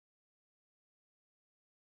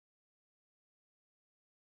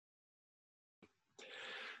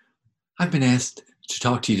I've been asked to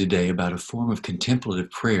talk to you today about a form of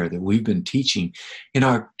contemplative prayer that we've been teaching in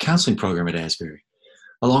our counseling program at Asbury.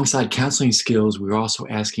 Alongside counseling skills, we're also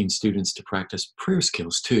asking students to practice prayer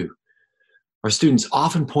skills too. Our students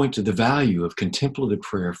often point to the value of contemplative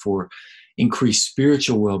prayer for increased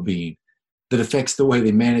spiritual well being that affects the way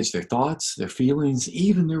they manage their thoughts, their feelings,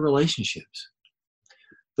 even their relationships.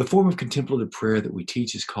 The form of contemplative prayer that we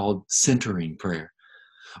teach is called centering prayer.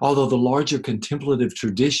 Although the larger contemplative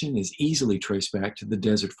tradition is easily traced back to the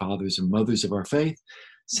Desert Fathers and Mothers of our faith,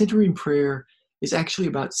 centering prayer is actually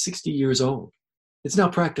about 60 years old. It's now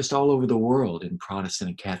practiced all over the world in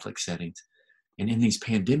Protestant and Catholic settings. And in these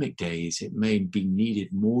pandemic days, it may be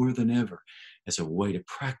needed more than ever as a way to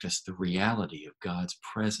practice the reality of God's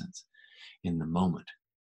presence in the moment.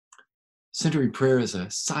 Centering prayer is a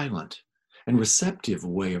silent and receptive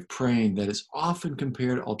way of praying that is often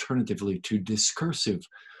compared alternatively to discursive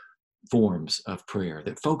forms of prayer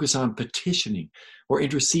that focus on petitioning or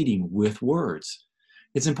interceding with words.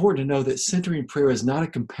 It's important to know that centering prayer is not a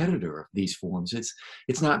competitor of these forms.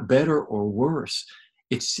 It's not better or worse.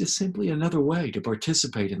 It's just simply another way to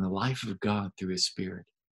participate in the life of God through His Spirit.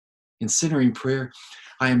 In centering prayer,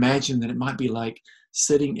 I imagine that it might be like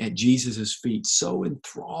sitting at Jesus' feet, so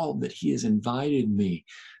enthralled that He has invited me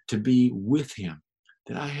to be with Him,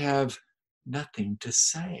 that I have nothing to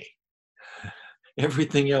say.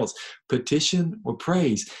 Everything else, petition or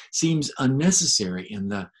praise, seems unnecessary in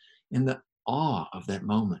the awe of that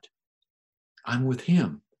moment. I'm with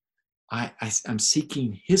Him. I'm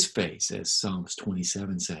seeking His face, as Psalms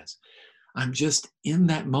 27 says. I'm just in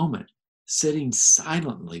that moment, sitting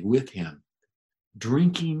silently with Him,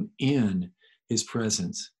 drinking in His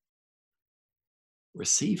presence,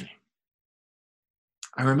 receiving.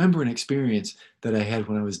 I remember an experience that I had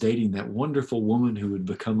when I was dating that wonderful woman who would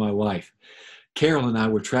become my wife. Carol and I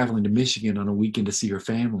were traveling to Michigan on a weekend to see her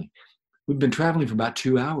family. We'd been traveling for about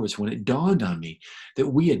 2 hours when it dawned on me that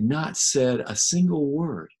we had not said a single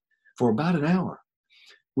word for about an hour.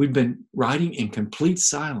 We'd been riding in complete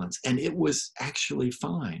silence, and it was actually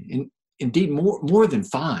fine. And indeed, more than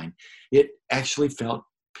fine, it actually felt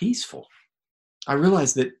peaceful. I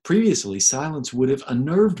realized that previously silence would have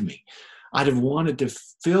unnerved me. I'd have wanted to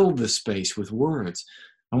fill the space with words.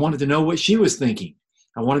 I wanted to know what she was thinking.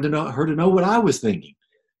 I wanted her to know what I was thinking.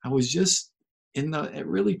 I was just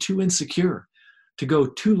really too insecure to go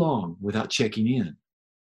too long without checking in.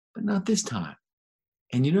 But not this time.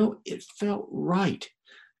 And it felt right.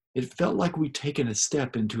 It felt like we'd taken a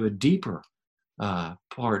step into a deeper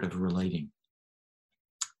part of relating.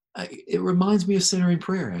 It reminds me of centering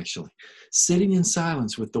prayer, actually. Sitting in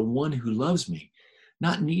silence with the one who loves me,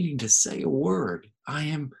 not needing to say a word. I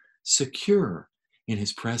am secure in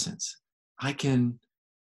His presence. I can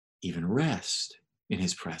even rest in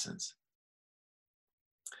His presence.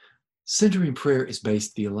 Centering prayer is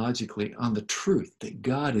based theologically on the truth that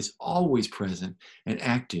God is always present and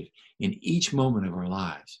active in each moment of our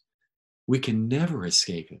lives. We can never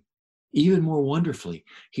escape Him. Even more wonderfully,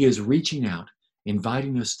 He is reaching out,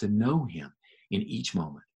 inviting us to know Him in each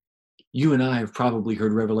moment. You and I have probably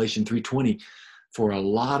heard Revelation 3:20 for a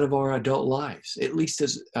lot of our adult lives, at least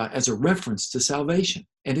as a reference to salvation.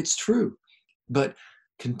 And it's true. But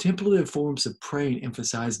contemplative forms of praying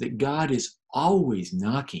emphasize that God is always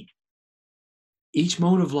knocking. Each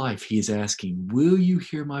moment of life, He is asking, will you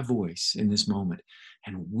hear my voice in this moment?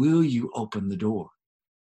 And will you open the door?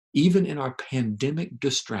 Even in our pandemic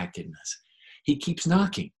distractedness, He keeps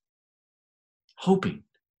knocking, hoping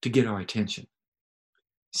to get our attention.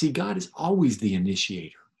 See, God is always the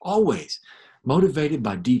initiator, always. Motivated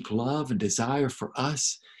by deep love and desire for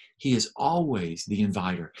us, He is always the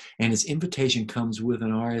inviter, and His invitation comes with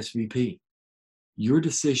an RSVP. Your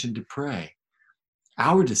decision to pray,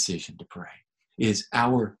 our decision to pray, is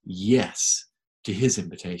our yes to His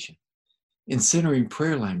invitation. In centering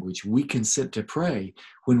prayer language, we consent to pray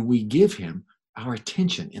when we give Him our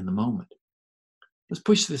attention in the moment. Let's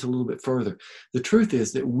push this a little bit further. The truth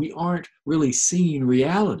is that we aren't really seeing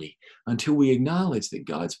reality until we acknowledge that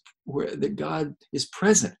God is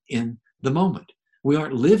present in the moment. We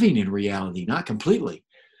aren't living in reality, not completely,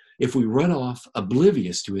 if we run off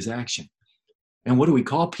oblivious to His action. And what do we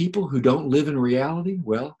call people who don't live in reality?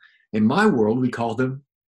 Well, in my world, we call them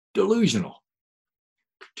delusional.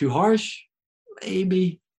 Too harsh?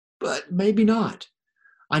 Maybe, but maybe not.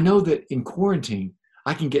 I know that in quarantine,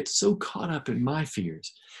 I can get so caught up in my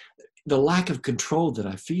fears, the lack of control that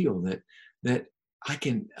I feel, that I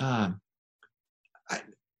can,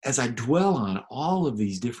 as I dwell on all of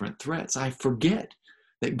these different threats, I forget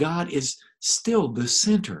that God is still the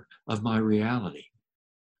center of my reality.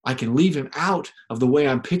 I can leave him out of the way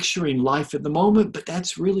I'm picturing life at the moment, but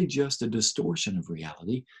that's really just a distortion of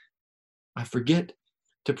reality. I forget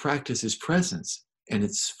to practice his presence, and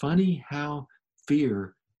it's funny how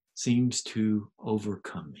fear seems to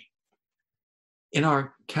overcome me. In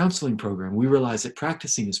our counseling program, we realize that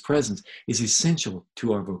practicing his presence is essential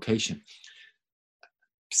to our vocation.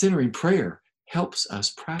 Centering prayer helps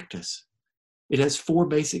us practice. It has 4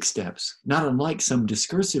 basic steps, not unlike some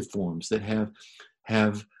discursive forms that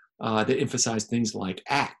that emphasize things like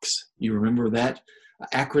acts. You remember that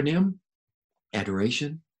acronym?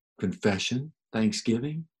 Adoration, confession,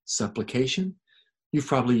 thanksgiving, supplication. You've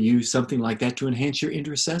probably used something like that to enhance your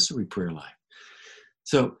intercessory prayer life.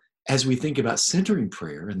 So as we think about centering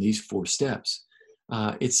prayer in these 4 steps,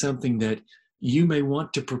 it's something that you may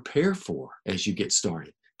want to prepare for as you get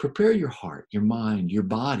started. Prepare your heart, your mind, your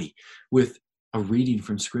body with a reading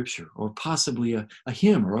from Scripture, or possibly a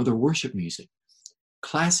hymn or other worship music.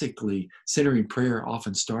 Classically, centering prayer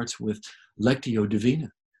often starts with Lectio Divina.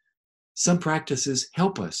 Some practices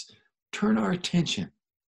help us turn our attention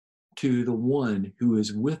to the one who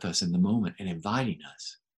is with us in the moment and inviting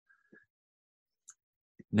us.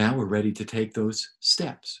 Now we're ready to take those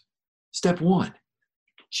steps. Step 1,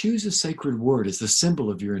 choose a sacred word as the symbol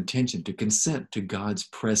of your intention to consent to God's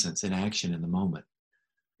presence and action in the moment.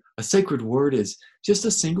 A sacred word is just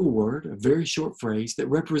a single word, a very short phrase that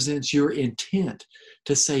represents your intent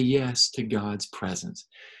to say yes to God's presence.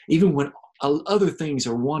 Even when other things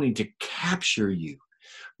are wanting to capture you,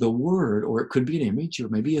 the word, or it could be an image or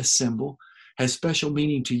maybe a symbol, has special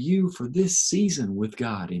meaning to you for this season with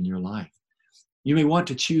God in your life. You may want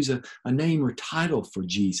to choose a name or title for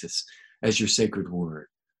Jesus as your sacred word,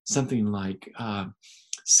 something like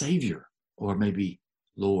Savior, or maybe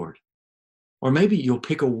Lord. Or maybe you'll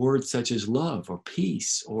pick a word such as love or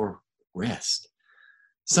peace or rest.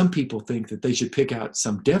 Some people think that they should pick out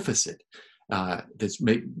some deficit that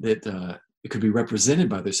it could be represented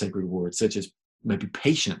by their sacred word, such as maybe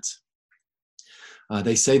patience.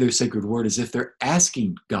 They say their sacred word as if they're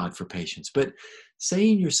asking God for patience. But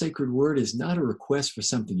saying your sacred word is not a request for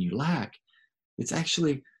something you lack. It's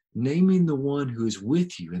actually naming the one who is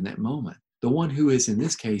with you in that moment, the one who is, in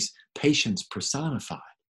this case, patience personified.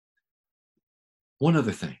 One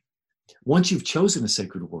other thing, once you've chosen a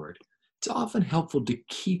sacred word, it's often helpful to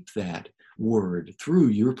keep that word through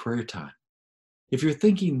your prayer time. If you're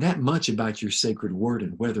thinking that much about your sacred word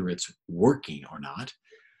and whether it's working or not,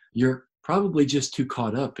 you're probably just too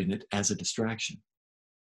caught up in it as a distraction.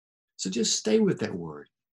 So just stay with that word.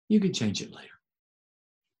 You can change it later.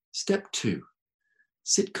 Step 2,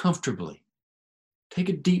 sit comfortably. Take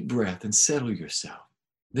a deep breath and settle yourself.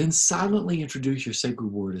 Then silently introduce your sacred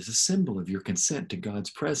word as a symbol of your consent to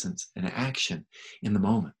God's presence and action in the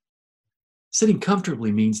moment. Sitting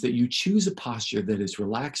comfortably means that you choose a posture that is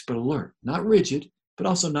relaxed but alert, not rigid, but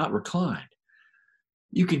also not reclined.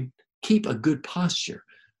 You can keep a good posture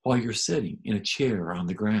while you're sitting in a chair or on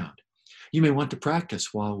the ground. You may want to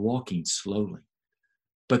practice while walking slowly,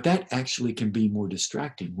 but that actually can be more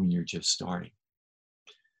distracting when you're just starting.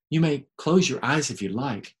 You may close your eyes if you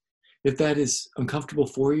like. If that is uncomfortable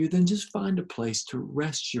for you, then just find a place to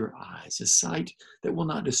rest your eyes, a site that will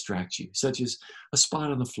not distract you, such as a spot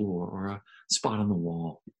on the floor or a spot on the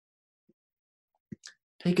wall.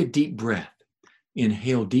 Take a deep breath.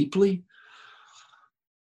 Inhale deeply,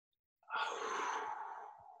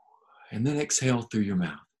 and then exhale through your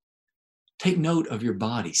mouth. Take note of your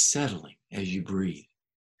body settling as you breathe,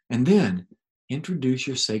 and then introduce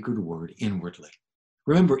your sacred word inwardly.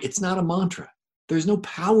 Remember, it's not a mantra. There's no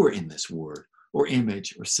power in this word or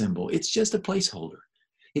image or symbol. It's just a placeholder.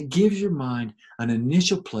 It gives your mind an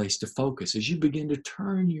initial place to focus as you begin to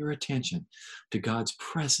turn your attention to God's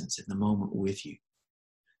presence in the moment with you.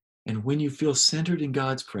 And when you feel centered in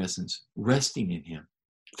God's presence, resting in Him,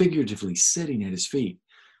 figuratively sitting at His feet,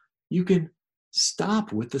 you can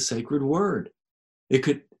stop with the sacred word. It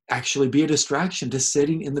could actually be a distraction to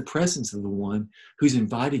sitting in the presence of the one who's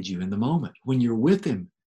invited you in the moment. When you're with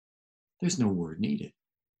Him, there's no word needed.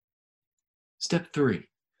 Step 3,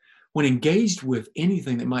 when engaged with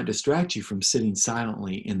anything that might distract you from sitting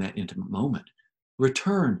silently in that intimate moment,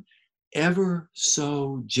 return ever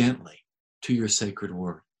so gently to your sacred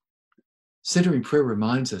word. Centering prayer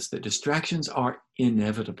reminds us that distractions are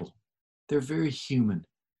inevitable. They're very human.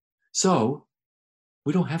 So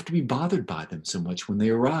we don't have to be bothered by them so much when they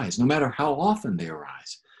arise, no matter how often they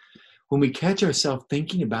arise. When we catch ourselves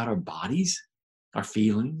thinking about our bodies, our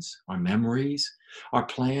feelings, our memories, our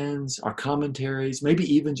plans, our commentaries, maybe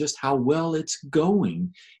even just how well it's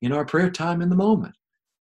going in our prayer time in the moment.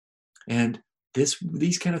 And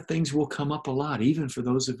These kind of things will come up a lot, even for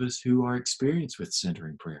those of us who are experienced with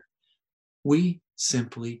centering prayer. We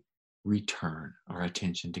simply return our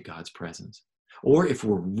attention to God's presence. Or if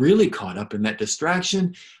we're really caught up in that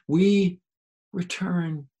distraction, we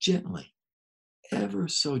return gently, ever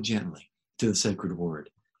so gently, to the sacred word.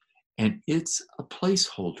 And it's a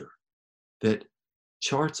placeholder that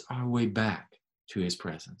charts our way back to his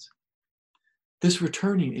presence. This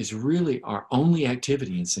returning is really our only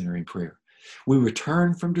activity in centering prayer. We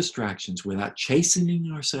return from distractions without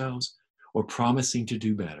chastening ourselves or promising to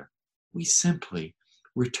do better. We simply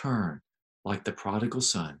return like the prodigal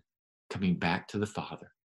son coming back to the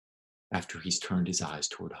Father after he's turned his eyes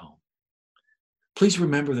toward home. Please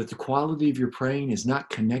remember that the quality of your praying is not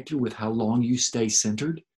connected with how long you stay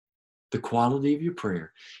centered. The quality of your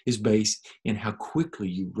prayer is based in how quickly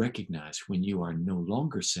you recognize when you are no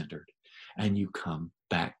longer centered and you come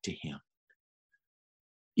back to him.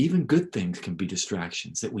 Even good things can be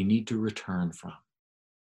distractions that we need to return from.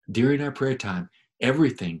 During our prayer time,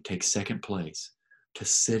 everything takes second place to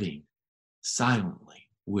sitting silently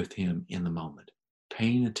with him in the moment,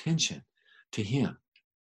 paying attention to him,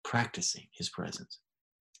 practicing his presence.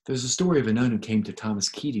 There's a story of a nun who came to Thomas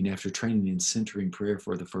Keating after training in centering prayer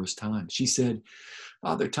for the first time. She said,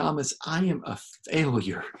 "Father Thomas, I am a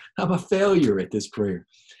failure. I'm a failure at this prayer.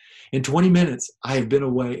 In 20 minutes, I have been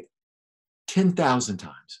away 10,000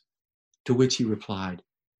 times." To which he replied,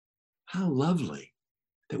 "How lovely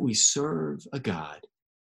that we serve a God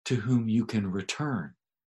to whom you can return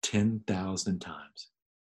 10,000 times.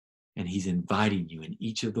 And he's inviting you in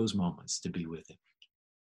each of those moments to be with him."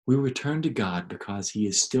 We return to God because he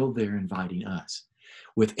is still there inviting us.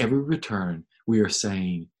 With every return, we are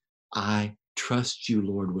saying, "I trust you,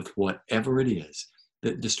 Lord, with whatever it is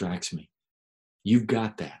that distracts me. You've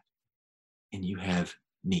got that, and you have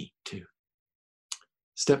me too."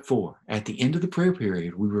 Step 4, at the end of the prayer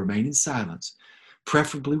period, we remain in silence,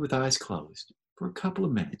 preferably with eyes closed, for a couple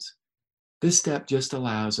of minutes. This step just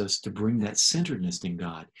allows us to bring that centeredness in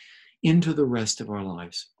God into the rest of our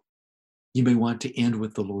lives. You may want to end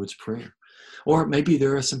with the Lord's Prayer, or maybe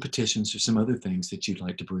there are some petitions or some other things that you'd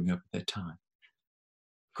like to bring up at that time.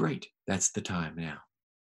 Great, that's the time now.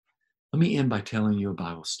 Let me end by telling you a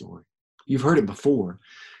Bible story. You've heard it before,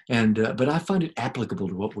 but I find it applicable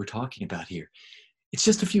to what we're talking about here. It's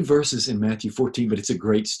just a few verses in Matthew 14, but it's a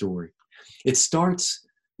great story. It starts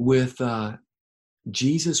with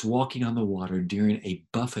Jesus walking on the water during a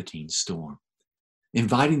buffeting storm,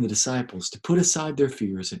 inviting the disciples to put aside their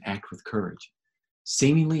fears and act with courage.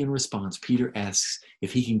 Seemingly in response, Peter asks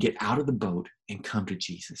if he can get out of the boat and come to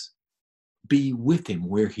Jesus. Be with him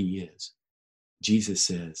where he is. Jesus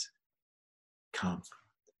says, "Come."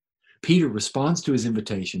 Peter responds to his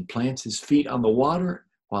invitation, plants his feet on the water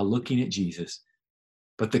while looking at Jesus.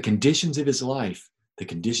 But the conditions of his life, the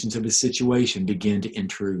conditions of his situation begin to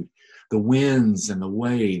intrude. The winds and the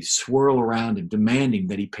waves swirl around him, demanding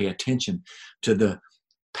that he pay attention to the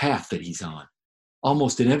path that he's on.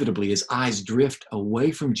 Almost inevitably, his eyes drift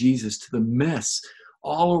away from Jesus to the mess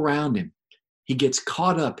all around him. He gets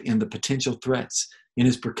caught up in the potential threats in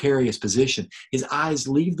his precarious position. His eyes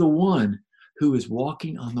leave the one who is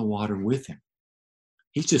walking on the water with him.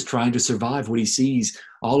 He's just trying to survive what he sees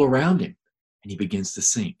all around him. And he begins to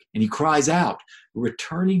sink. And he cries out,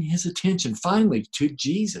 returning his attention finally to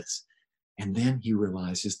Jesus. And then he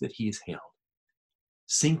realizes that he is held,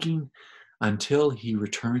 sinking until he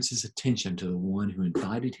returns his attention to the one who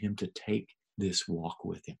invited him to take this walk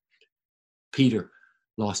with him. Peter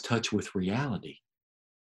lost touch with reality,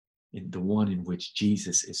 in the one in which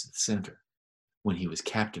Jesus is the center, when he was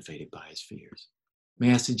captivated by his fears.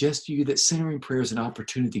 May I suggest to you that centering prayer is an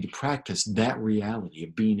opportunity to practice that reality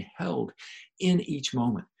of being held in each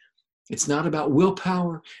moment. It's not about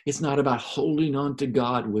willpower. It's not about holding on to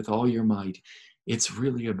God with all your might. It's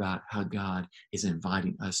really about how God is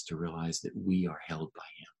inviting us to realize that we are held by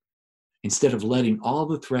him. Instead of letting all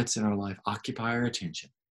the threats in our life occupy our attention,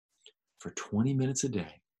 for 20 minutes a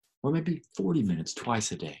day, or maybe 40 minutes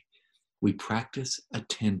twice a day, we practice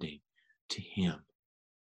attending to him.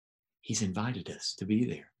 He's invited us to be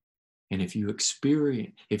there. And if you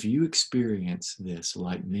experience this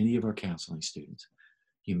like many of our counseling students,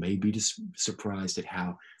 you may be surprised at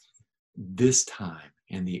how this time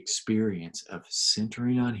and the experience of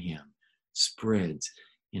centering on him spreads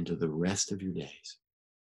into the rest of your days.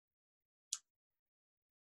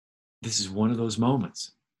 This is one of those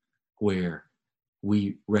moments where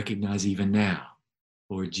we recognize even now,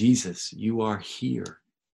 Lord Jesus, you are here.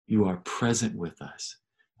 You are present with us,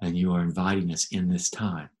 and you are inviting us in this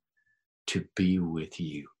time to be with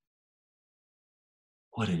you.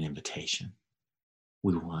 What an invitation.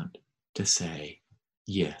 We want to say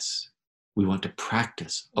yes. We want to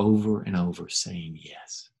practice over and over saying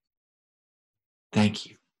yes. Thank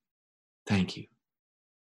you. Thank you.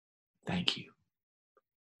 Thank you.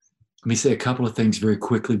 Let me say a couple of things very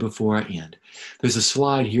quickly before I end. There's a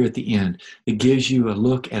slide here at the end that gives you a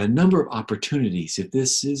look at a number of opportunities. If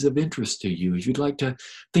this is of interest to you, if you'd like to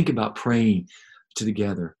think about praying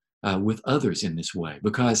together with others in this way,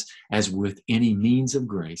 because as with any means of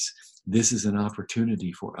grace, this is an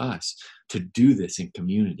opportunity for us to do this in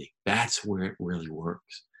community. That's where it really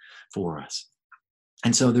works for us.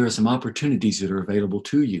 And so there are some opportunities that are available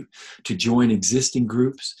to you to join existing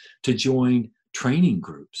groups, to join training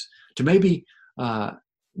groups, to maybe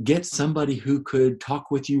get somebody who could talk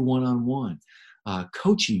with you one-on-one,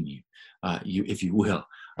 coaching you, if you will,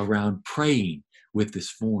 around praying with this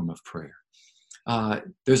form of prayer.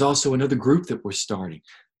 There's also another group that we're starting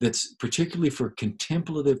that's particularly for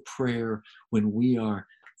contemplative prayer when we are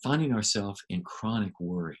finding ourselves in chronic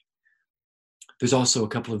worry. There's also a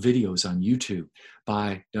couple of videos on YouTube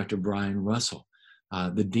by Dr. Brian Russell,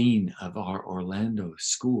 the dean of our Orlando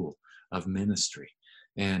School of Ministry.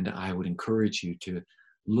 And I would encourage you to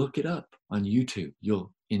look it up on YouTube.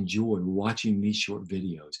 You'll enjoy watching these short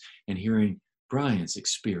videos and hearing Brian's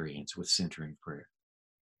experience with centering prayer.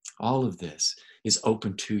 All of this is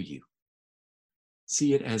open to you.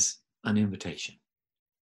 See it as an invitation.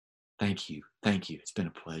 Thank you. Thank you. It's been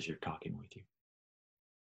a pleasure talking with you.